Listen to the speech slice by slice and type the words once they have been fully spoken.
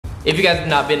If you guys have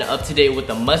not been up to date with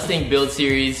the Mustang build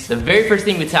series, the very first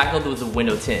thing we tackled was a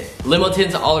window tint. Limo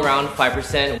tints all around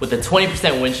 5% with a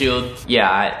 20% windshield.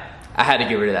 Yeah, I had to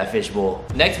get rid of that fishbowl.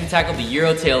 Next, we tackled the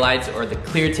Euro taillights, or the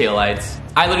clear taillights.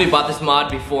 I literally bought this mod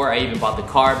before I even bought the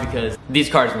car because these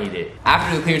cars need it.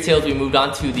 After the clear tails, we moved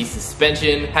on to the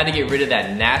suspension. Had to get rid of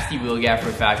that nasty wheel gap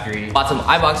from factory. Bought some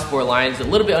iBox sport lines, a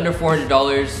little bit under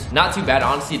 $400. Not too bad,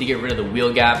 honestly, to get rid of the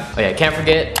wheel gap. Oh yeah, can't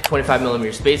forget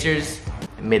 25mm spacers.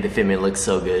 It made the fitment look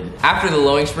so good. After the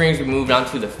lowering springs, we moved on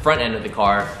to the front end of the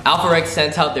car. Alpha Rex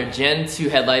sent out their Gen 2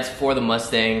 headlights for the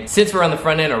Mustang. Since we're on the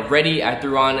front end already, I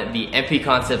threw on the MP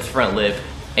Concepts front lip.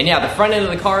 And yeah, the front end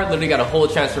of the car literally got a whole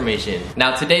transformation.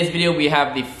 Now today's video, we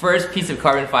have the first piece of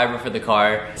carbon fiber for the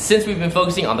car. Since we've been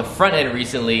focusing on the front end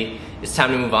recently, it's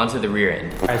time to move on to the rear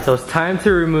end. All right, so it's time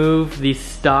to remove the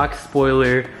stock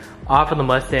spoiler off of the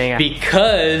Mustang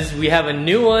because we have a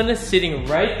new one sitting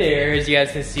right there, as you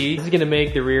guys can see. This is gonna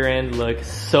make the rear end look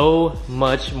so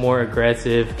much more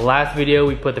aggressive. Last video,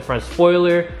 we put the front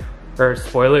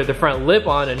the front lip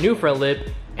on, a new front lip,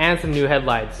 and some new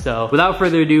headlights. So without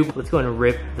further ado, let's go and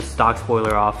rip the stock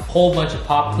spoiler off. Whole bunch of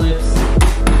pop clips. All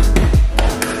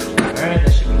right,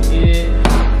 that should be it.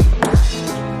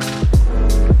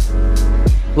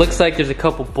 Looks like there's a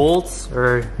couple bolts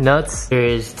or nuts.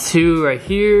 There's two right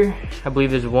here. I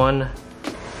believe there's one,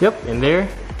 yep, in there.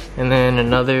 And then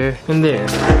another in there.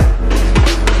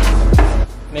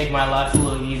 Make my life a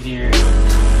little easier.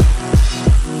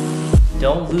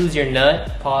 Don't lose your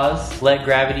nut, pause, let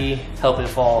gravity help it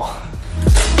fall.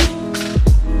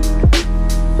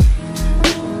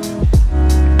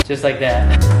 Just like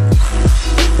that.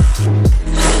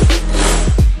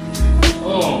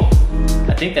 Oh,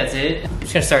 I think that's it. I'm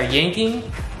just gonna start yanking.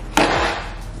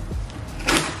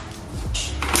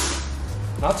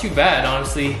 Not too bad,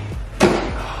 honestly.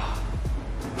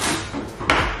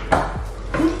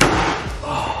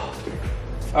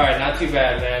 All right, not too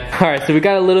bad, man. All right, so we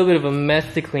got a little bit of a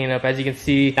mess to clean up, as you can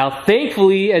see. Now,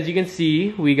 thankfully, as you can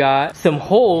see, we got some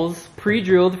holes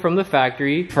pre-drilled from the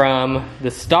factory from the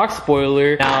stock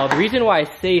spoiler. Now, the reason why I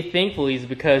say thankfully is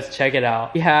because, check it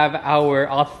out. We have our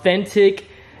authentic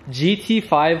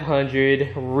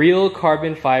GT500 real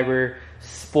carbon fiber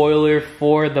spoiler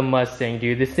for the Mustang,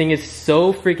 dude. This thing is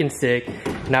so freaking sick.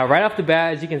 Now, right off the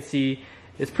bat, as you can see,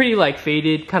 it's pretty like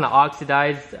faded, kind of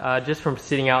oxidized just from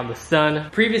sitting out in the sun.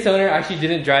 Previous owner actually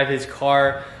didn't drive his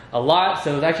car a lot,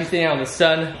 so it was actually sitting out in the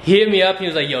sun. He hit me up, he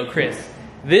was like, yo, Chris,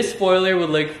 this spoiler would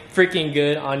look freaking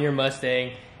good on your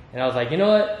Mustang. And I was like, you know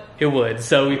what? It would.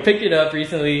 So we picked it up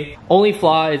recently. Only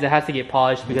flaw is it has to get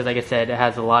polished because, like I said, it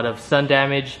has a lot of sun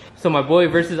damage. So my boy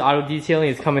Versus Auto Detailing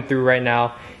is coming through right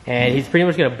now, and he's pretty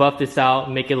much gonna buff this out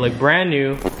and make it look brand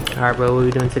new. All right, bro, what are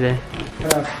we doing today?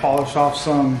 Polish off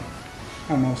some, I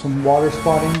don't know, some water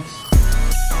spottings.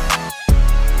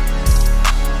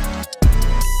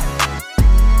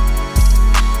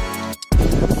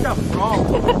 What's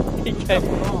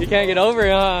wrong? You can't get over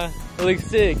it, huh? It looks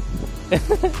sick.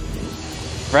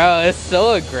 Bro, it's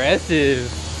so aggressive.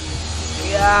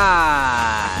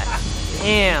 Yeah.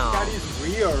 Damn. That is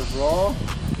weird, bro.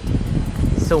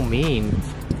 So mean.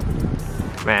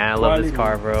 Man, I love this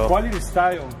car, bro. Quality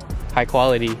style. High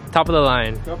quality. Top of the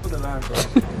line. Top of the line, bro.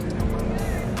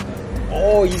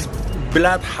 Oh, he's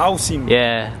blood housing.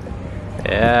 Yeah.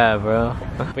 Yeah, bro.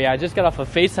 But yeah, I just got off a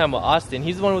FaceTime with Austin.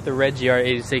 He's the one with the red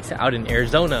GR86 out in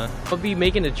Arizona. I'll be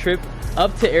making a trip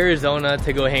up to Arizona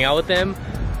to go hang out with them.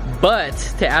 But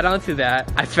to add on to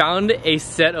that, I found a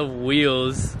set of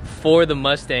wheels for the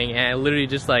Mustang, and I literally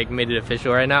just like made it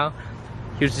official right now.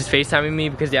 He was just FaceTiming me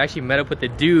because they actually met up with the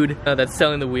dude that's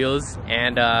selling the wheels,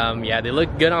 and yeah, they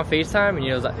look good on FaceTime, and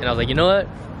I was like, you know what?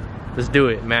 Let's do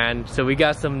it, man. So we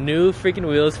got some new freaking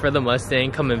wheels for the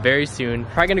Mustang coming very soon.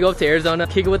 Probably gonna go up to Arizona,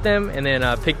 kick it with them, and then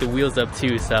pick the wheels up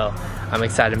too. So I'm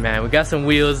excited, man. We got some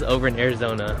wheels over in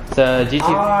Arizona. It's a GT.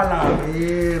 Ah, la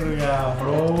verga,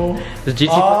 bro. The GT.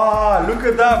 Ah, look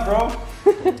at that, bro.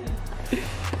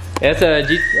 That's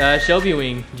a Shelby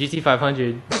Wing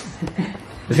GT500.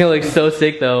 It's gonna look so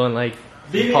sick though, and like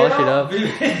BBL? polish it up.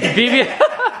 BBL.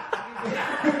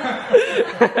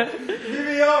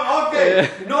 BBL, okay.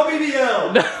 No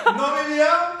BBL. No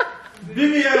BBL.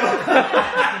 BBL.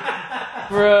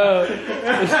 Bro.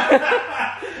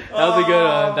 That was a good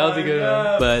one. That was a good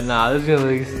one. But nah, this is gonna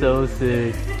look so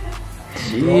sick.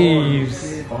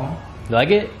 Jeez. You like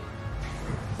it?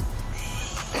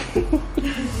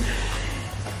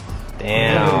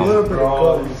 Damn. A little bit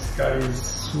of this guy is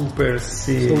super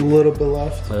sick. Just a little bit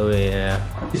left. Oh yeah.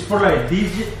 It's for like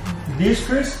this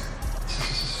Chris.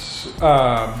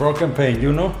 Broken paint,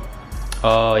 you know?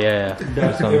 Oh yeah.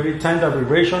 That's every time the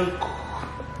vibration.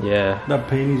 Yeah. The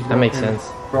paint is broken. That makes sense.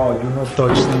 Bro, you not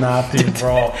touch nothing,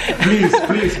 bro. Please,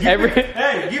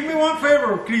 give me one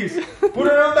favor, please. Put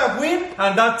it on that wheel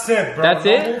and that's it, bro. That's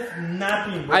it? Move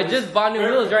nothing, bro. I just bought new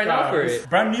wheels right now for it.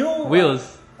 Brand new?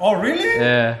 Wheels. Oh, really?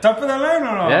 Yeah. Top of the line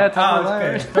or no? Yeah, top of the line.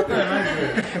 Okay. Top of the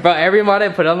line. Bro, every mod I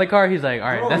put on the car, he's like,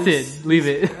 alright, that's it. Leave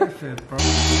it. Perfect, bro.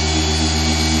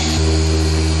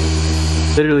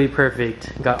 Literally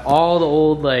perfect. Got all the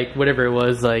old, like, whatever it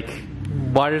was, like,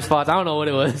 water spots. I don't know what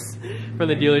it was from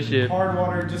the dealership. Hard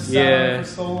water just sat on it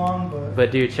for so long, but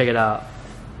dude, check it out.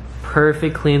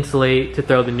 Perfect clean slate to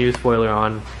throw the new spoiler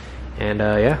on. And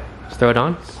yeah, let's throw it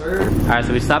on. Alright,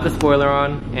 so we slapped the spoiler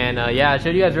on. And yeah, I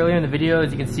showed you guys earlier in the video.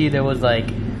 As you can see, there was like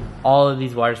all of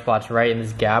these water spots right in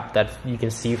this gap that you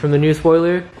can see from the new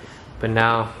spoiler. But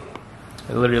now,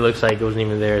 it literally looks like it wasn't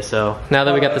even there. So now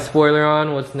that we got the spoiler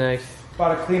on, what's next?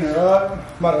 About to clean it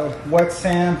up. About to wet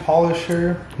sand,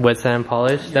 polisher. Wet sand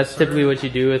polish? Yes, that's typically what you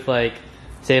do with like,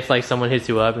 say if like someone hits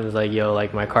you up and is like, yo,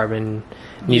 like my carbon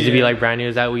needs to be like brand new.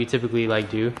 Is that what you typically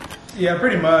like do? Yeah,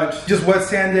 pretty much. Just wet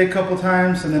sand it a couple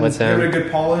times and then give it a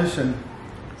good polish and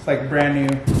it's like brand new.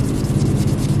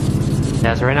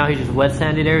 Yeah, so right now he just wet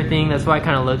sanded everything. That's why it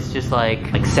kind of looks just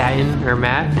like satin or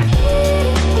matte.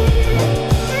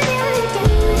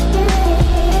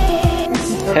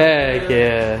 Heck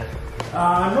yeah.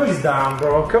 No, he's down,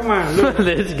 bro. Come on, look.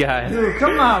 This guy. Dude,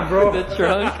 come on, bro. The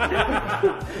trunk.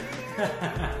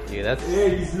 Dude, that's... Yeah,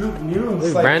 he's look new.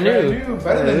 It's like brand new.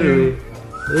 Better than new.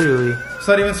 Literally. It's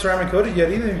not even ceramic coated yet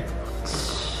either.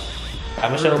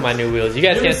 I'm gonna show him my new wheels. You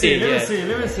guys can't see it yet.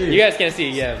 Let me see. You guys can't see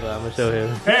it yet, but I'm gonna show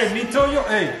him. Hey, me too, you.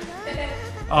 Hey.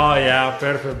 Oh yeah,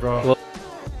 perfect, bro. Well,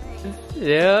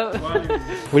 yeah.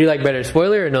 What do you like better,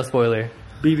 spoiler or no spoiler?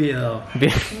 BBL.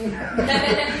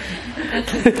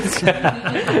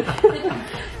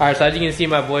 Alright, so as you can see,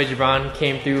 my boy Jabron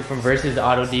came through from Versus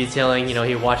Auto Detailing. You know,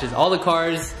 he watches all the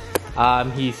cars.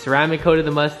 He ceramic coated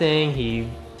the Mustang, he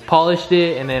polished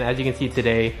it, and then as you can see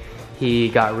today, he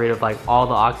got rid of like all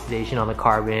the oxidation on the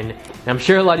carbon. And I'm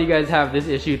sure a lot of you guys have this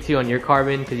issue too on your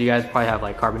carbon, because you guys probably have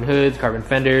like carbon hoods, carbon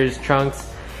fenders, trunks.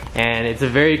 And it's a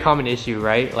very common issue,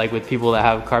 right? Like with people that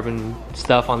have carbon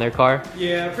stuff on their car.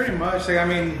 Yeah, pretty much. Like, I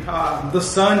mean, the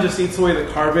sun just eats away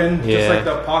the carbon, just like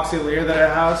the epoxy layer that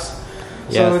it has.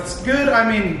 So it's good. I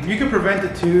mean, you can prevent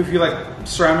it too if you like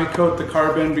ceramic coat the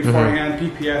carbon beforehand,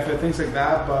 PPF it, things like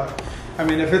that. But I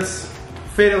mean, if it's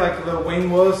faded like the wing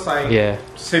was, like,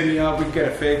 just hit me up, we can get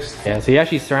it fixed. Yeah, so he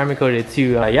actually ceramic coated it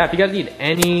too. Yeah, if you guys need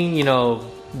any, you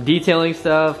know, detailing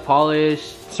stuff, polish,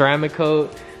 ceramic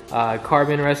coat,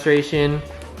 carbon restoration,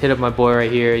 hit up my boy right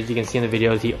here. As you can see in the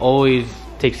videos, he always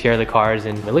takes care of the cars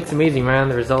and it looks amazing, man.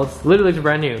 The results literally looks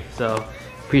brand new. So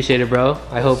appreciate it, bro.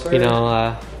 I hope, you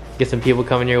know, get some people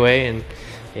coming your way, and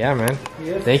yeah, man.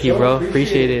 Yes, thank you, bro.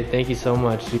 Appreciate it. Thank you so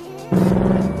much.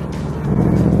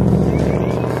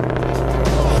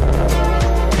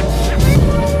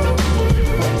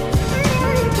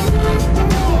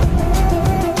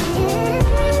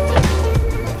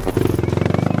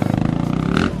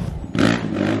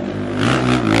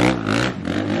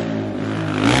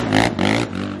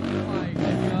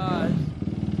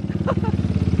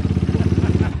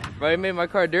 Bro, you made my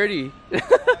car dirty.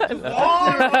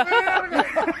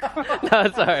 No,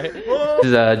 it's alright. This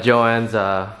is Joanne's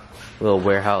little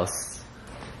warehouse.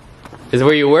 Is it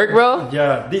where you work, bro?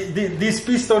 Yeah, this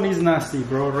piston is nasty,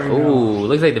 bro, right now. Ooh,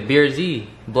 looks like the BRZ.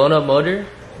 Blown up motor?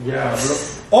 Yeah, bro.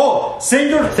 Oh,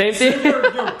 same thing? Your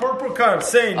purple car,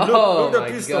 same. Look the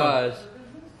piston. Gosh.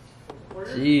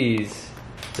 Jeez.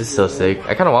 This is so sick.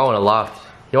 I kind of want one a loft.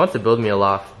 He wants to build me a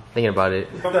loft. Thinking about it.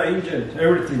 The engine,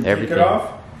 everything. Take it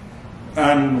off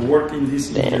and work in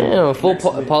this engine. Damn, full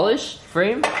polish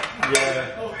frame?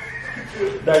 Yeah.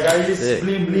 That guy is sick.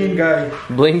 Bling bling guy.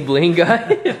 Bling bling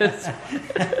guy?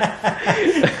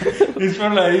 He's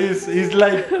from like he's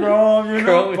like chrome, you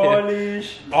know,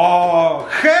 polish. Yeah. Oh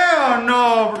hell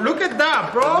no! Look at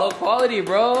that, bro. Low quality,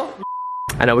 bro.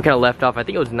 I know we kind of left off. I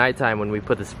think it was nighttime when we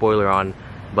put the spoiler on,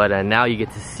 but now you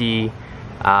get to see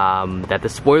that the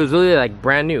spoiler is really like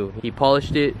brand new. He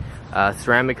polished it,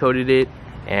 ceramic coated it,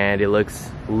 and it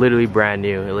looks literally brand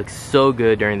new. It looks so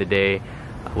good during the day.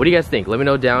 What do you guys think? Let me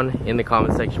know down in the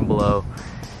comment section below.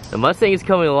 The Mustang is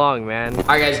coming along, man. All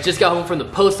right, guys, just got home from the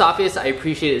post office. I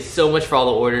appreciate it so much for all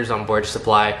the orders on Borge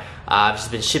Supply. I've just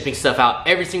been shipping stuff out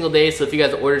every single day, so if you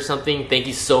guys order something, thank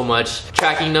you so much.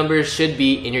 Tracking numbers should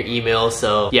be in your email,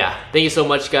 so yeah, thank you so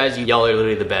much, guys. Y'all are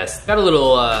literally the best. Got a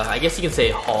little, I guess you can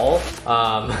say haul.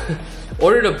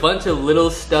 Ordered a bunch of little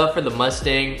stuff for the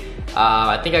Mustang.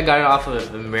 I think I got it off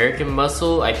of American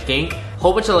Muscle, I think.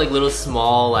 Whole bunch of like little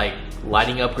small like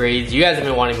lighting upgrades you guys have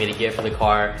been wanting me to get for the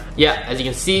car. Yeah, as you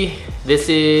can see, this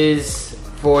is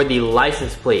for the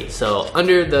license plate. So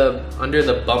under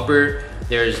the bumper,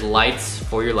 there's lights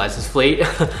for your license plate.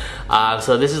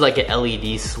 So this is like an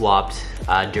LED swapped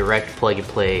direct plug and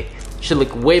play. Should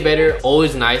look way better.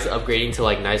 Always nice upgrading to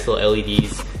like nice little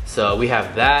LEDs. So we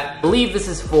have that. I believe this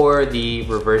is for the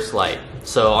reverse light.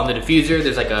 So on the diffuser,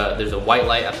 there's a white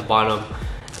light at the bottom,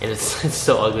 and it's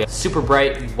so ugly. Super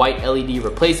bright white LED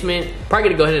replacement. Probably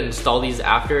gonna go ahead and install these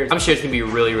after. I'm sure it's gonna be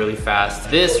really, really fast.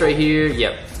 This right here,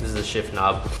 yep, this is a shift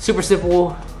knob. Super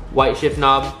simple white shift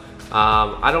knob.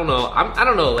 I don't know. I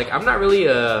don't know. Like, I'm not really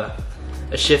a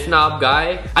shift knob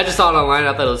guy. I just saw it online.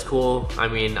 I thought it was cool. I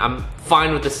mean, I'm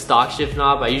fine with the stock shift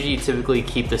knob. I usually typically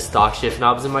keep the stock shift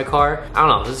knobs in my car. I don't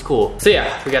know, this is cool. So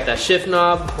yeah, we got that shift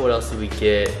knob. What else did we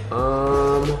get?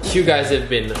 You guys have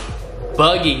been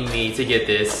bugging me to get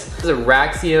this. This is a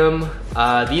Raxium.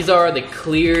 These are the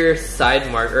clear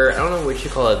side marker. I don't know what you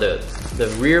call it, the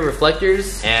rear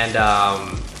reflectors, and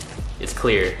it's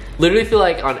clear. Literally feel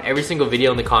like on every single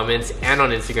video in the comments and on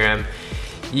Instagram,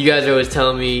 you guys are always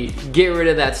telling me, get rid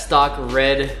of that stock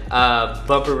red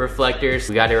bumper reflectors.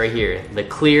 We got it right here, the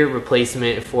clear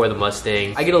replacement for the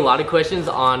Mustang. I get a lot of questions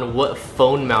on what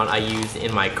phone mount I use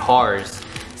in my cars.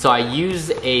 So I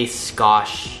use a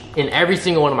Scotch. In every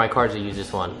single one of my cars I use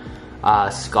this one.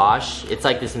 Scotch. It's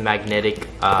like this magnetic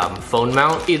phone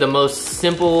mount. The most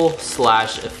simple /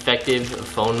 effective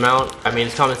phone mount. I mean,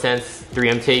 it's common sense.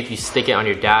 3M tape, you stick it on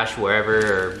your dash wherever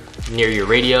or near your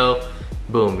radio.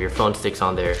 Boom, your phone sticks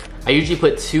on there. I usually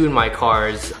put 2 in my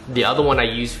cars. The other one I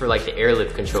use for like the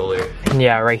airlift controller. And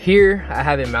yeah, right here, I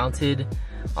have it mounted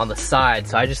on the side.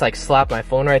 So I just like slap my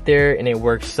phone right there and it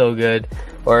works so good.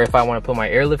 Or if I want to put my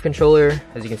airlift controller,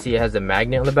 as you can see, it has a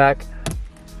magnet on the back.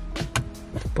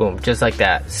 Boom, just like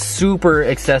that. Super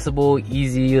accessible,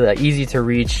 easy to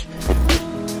reach.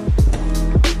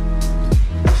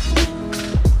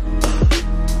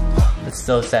 It's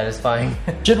so satisfying.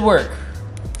 Should work.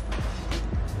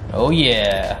 Oh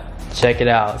yeah, check it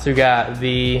out. So we got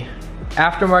the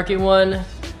aftermarket one,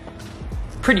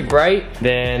 pretty bright.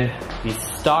 Then the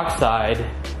stock side,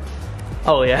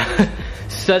 oh yeah,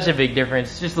 such a big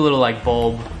difference. Just a little like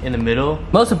bulb in the middle.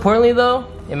 Most importantly though,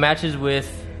 it matches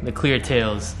with the clear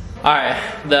tails. All right,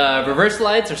 the reverse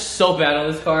lights are so bad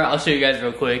on this car. I'll show you guys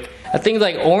real quick. That thing's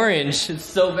like orange, it's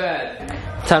so bad.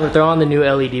 Time to throw on the new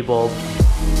LED bulb.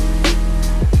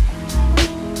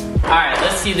 All right,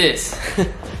 let's see this.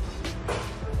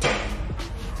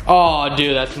 Oh,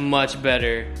 dude, that's much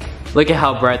better. Look at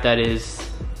how bright that is.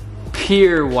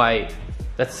 Pure white.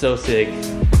 That's so sick.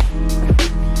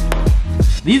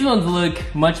 These ones look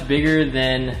much bigger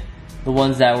than the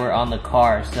ones that were on the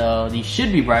car, so these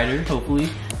should be brighter, hopefully.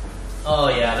 Oh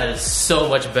yeah, that is so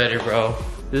much better, bro.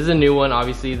 This is a new one,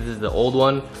 obviously. This is the old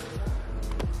one.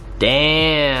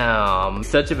 Damn,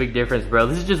 such a big difference, bro.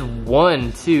 This is just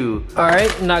 1, 2. All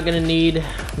right, not gonna need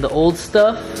the old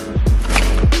stuff.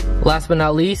 Last but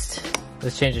not least,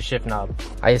 let's change the shift knob.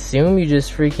 I assume you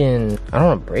just freaking, I don't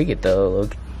wanna break it though.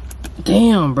 Look.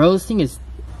 Damn, bro, this thing is,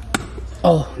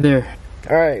 oh, there.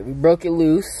 All right, we broke it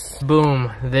loose.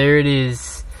 Boom, there it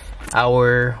is.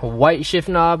 Our white shift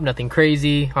knob, nothing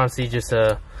crazy. Honestly, just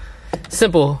a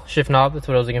simple shift knob, that's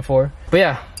what I was looking for. But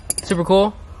yeah, super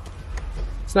cool.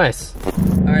 It's nice.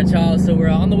 All right, y'all, so we're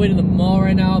on the way to the mall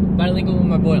right now. About to link up with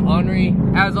my boy Henri.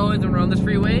 As always, when we're on this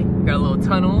freeway, we got a little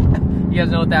tunnel. You guys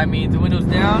know what that means. The windows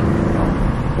down.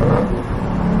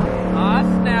 Aw,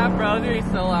 snap, bro. It's gonna be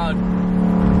so loud.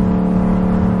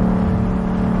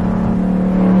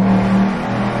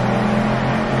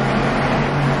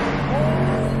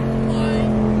 Oh my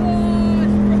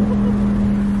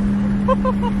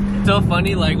gosh, bro. So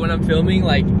funny, like when I'm filming,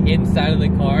 like inside of the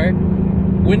car,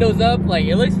 windows up, like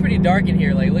it looks pretty dark in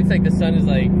here. Like it looks like the sun is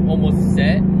like almost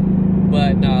set,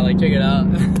 but nah, like check it out.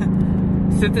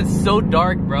 Since it's so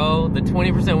dark, bro, the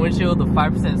 20% windshield, the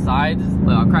 5% sides,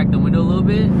 like, I'll crack the window a little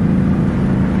bit.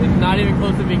 It's not even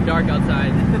close to being dark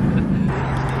outside.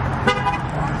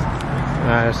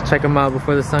 Alright, let's check them out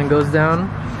before the sun goes down.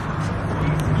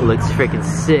 It looks freaking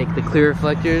sick. The clear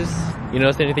reflectors. You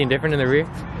notice anything different in the rear?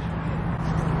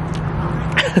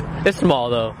 It's small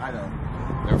though. I know.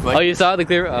 Oh, you saw the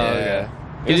clear? Oh, yeah.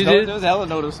 Okay. It was hella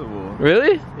noticeable.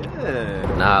 Really?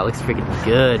 Yeah. Nah, it looks freaking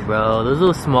good, bro. Those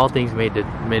little small things made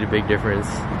a big difference.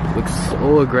 Looks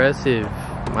so aggressive.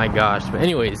 My gosh. But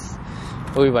anyways,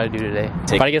 what are we about to do today?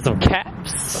 About to get some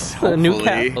caps. A new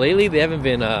cap. Lately, they haven't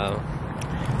been. The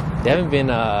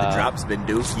drop's been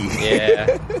dookie.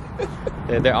 Yeah.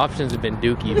 Their options have been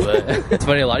dookie, but it's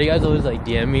funny. A lot of you guys always like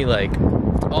DM me like,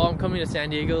 oh, I'm coming to San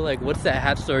Diego, like, what's that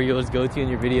hat store you always go to in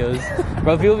your videos?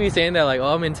 Bro, people be saying that, like,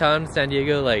 oh, I'm in town, San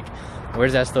Diego, like,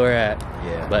 where's that store at?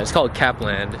 Yeah. But it's called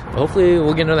Capland. Hopefully,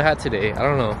 we'll get another hat today. I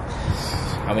don't know.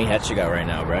 How many hats you got right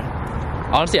now, bro?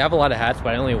 Honestly, I have a lot of hats,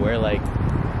 but I only wear, like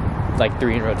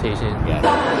 3 in rotation. Yeah.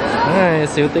 Alright,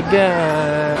 let's see what they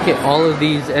got. Get all of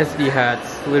these SD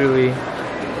hats, literally.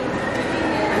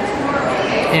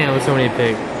 Damn, there's so many to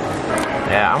pick.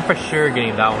 Yeah, I'm for sure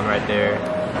getting that one right there.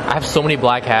 I have so many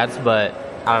black hats, but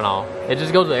I don't know. It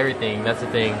just goes with everything, that's the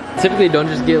thing. Typically don't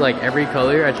just get like every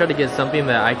color. I try to get something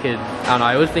that I could, I don't know,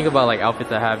 I always think about like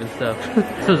outfits I have and stuff.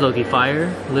 This one's low-key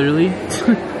fire, literally.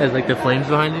 Has like the flames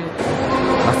behind it.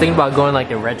 I was thinking about going like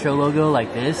a retro logo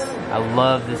like this. I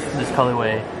love this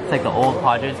colorway. It's like the old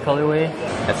Padres colorway.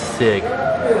 That's sick.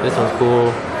 This one's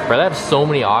cool. Bro, they have so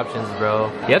many options, bro.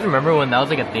 You guys remember when that was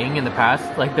like a thing in the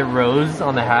past? Like the rose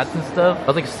on the hats and stuff? That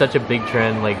was like such a big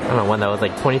trend. Like, I don't know when that was,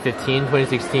 like 2015,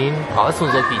 2016. Oh, this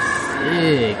one's low-key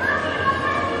sick.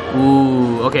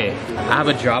 Ooh, okay. I have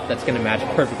a drop that's gonna match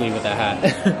perfectly with that hat.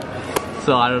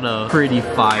 So I don't know. Pretty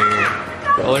fire.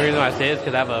 The only reason why I say it is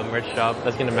because I have a merch shop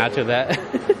that's gonna match with that.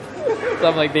 So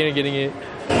I'm like, they're getting it.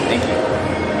 Thank you.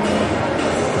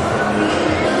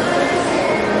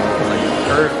 It's like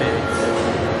perfect.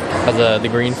 How's the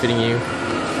green fitting you?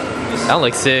 That one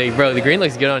looks sick. Bro, the green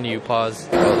looks good on you. Pause.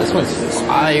 Oh, this one's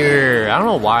fire. I don't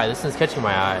know why. This one's catching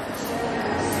my eye.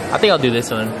 I think I'll do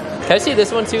this one. Can I see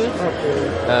this one too?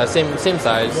 Same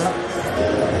size. Oh,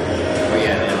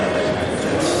 yeah,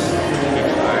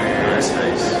 that's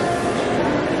nice.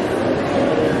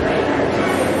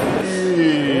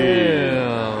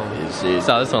 Damn.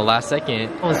 Saw this one last second.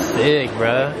 That one's sick,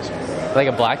 bruh. Like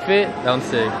a black fit? That one's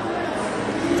sick.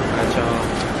 Alright,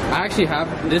 y'all. I actually have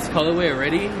this colorway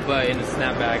already, but in a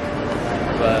snapback.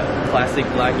 But classic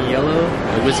black and yellow,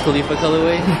 the Wiz Khalifa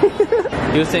colorway.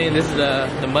 He was saying this is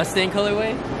the Mustang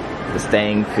colorway. The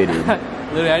staying fitted.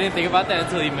 Literally, I didn't think about that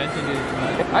until he mentioned it.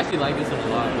 But I actually like this one a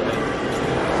lot. But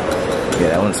yeah,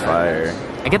 that one's fire.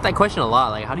 I get that question a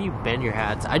lot. Like, how do you bend your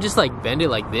hats? I just like bend it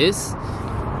like this,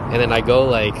 and then I go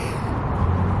like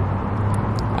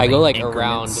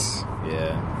around.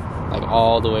 Yeah. Like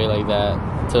all the way like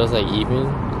that, so it's like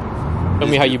even. Tell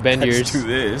me how you bend yours. Do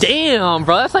this. Damn,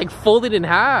 bro, that's like folded in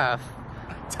half.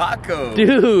 Taco.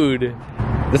 Dude,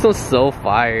 this one's so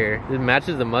fire. It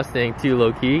matches the Mustang too,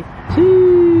 low key.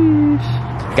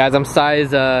 Sheesh. Guys, I'm size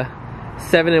 7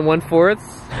 1/4.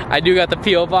 I do got the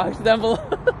PO box down below.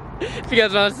 If you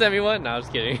guys want to send me one, no, I'm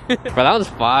just kidding. Bro, that one's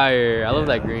fire. I love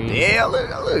that green. Yeah,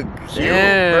 look cute,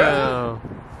 yeah. bro.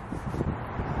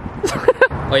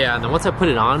 Oh yeah, and then once I put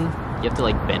it on, you have to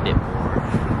like bend it more.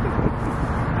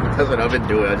 That's what I've been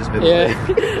doing. I just been like,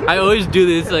 I always do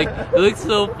this. Like, it looks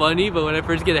so funny, but when I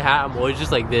first get a hat, I'm always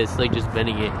just like this, like just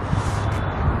bending it.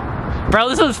 Bro,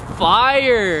 this one's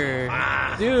fire.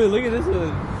 Dude, look at this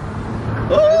one.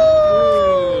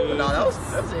 Oh, no,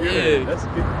 that's good. That's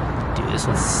good. Dude, this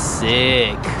one's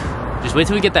sick. Just wait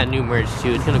till we get that new merch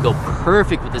too. It's gonna go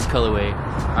perfect with this colorway.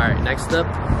 All right, next up.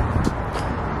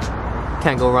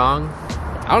 Can't go wrong.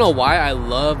 I don't know why I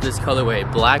love this colorway.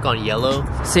 Black on yellow.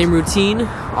 Same routine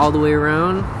all the way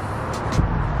around.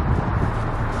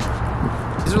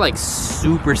 These are like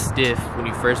super stiff when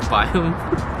you first buy them.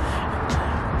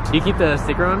 Do you keep the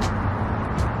sticker on?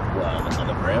 What, on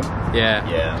the brim? Yeah.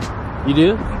 Yeah. You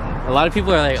do? A lot of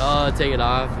people are like, oh, take it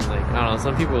off. And like, I don't know,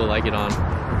 some people will like it on.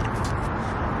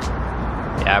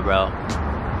 Yeah, bro.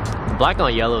 Black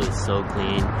on yellow is so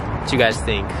clean. What you guys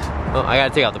think? Oh, I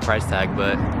gotta take out the price tag,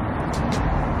 but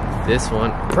this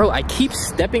one, bro, I keep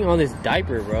stepping on this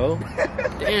diaper, bro.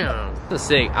 Damn, this is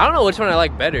sick. I don't know which one I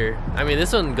like better. I mean,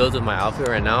 this one goes with my outfit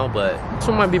right now, but this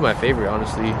one might be my favorite,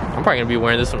 honestly. I'm probably gonna be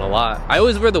wearing this one a lot. I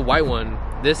always wear the white one,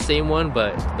 this same one,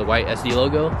 but the white SD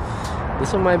logo.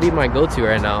 This one might be my go-to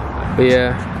right now. But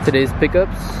yeah, today's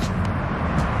pickups.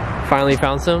 Finally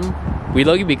found some. We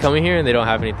low-key be coming here and they don't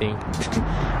have anything.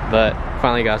 But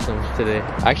finally got some today.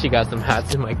 I actually got some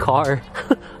hats in my car.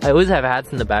 I always have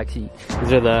hats in the back seat.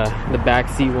 These are the back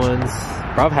seat ones.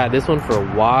 Bro, I've had this one for a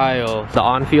while. The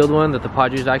on-field one that the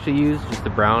Padres actually use, just the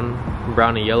brown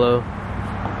and yellow.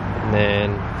 And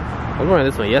then I was wearing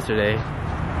this one yesterday.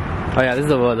 Oh yeah, this is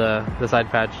the side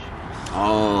patch.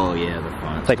 Oh yeah, the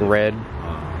font. It's like red.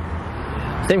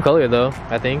 Same color though,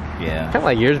 I think. Yeah. Kind of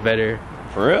like yours better.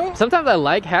 For real? Sometimes I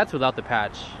like hats without the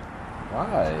patch.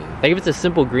 Why? Like if it's a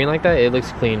simple green like that, it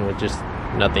looks clean with just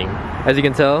nothing. As you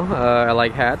can tell, I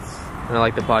like hats and I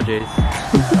like the Padres.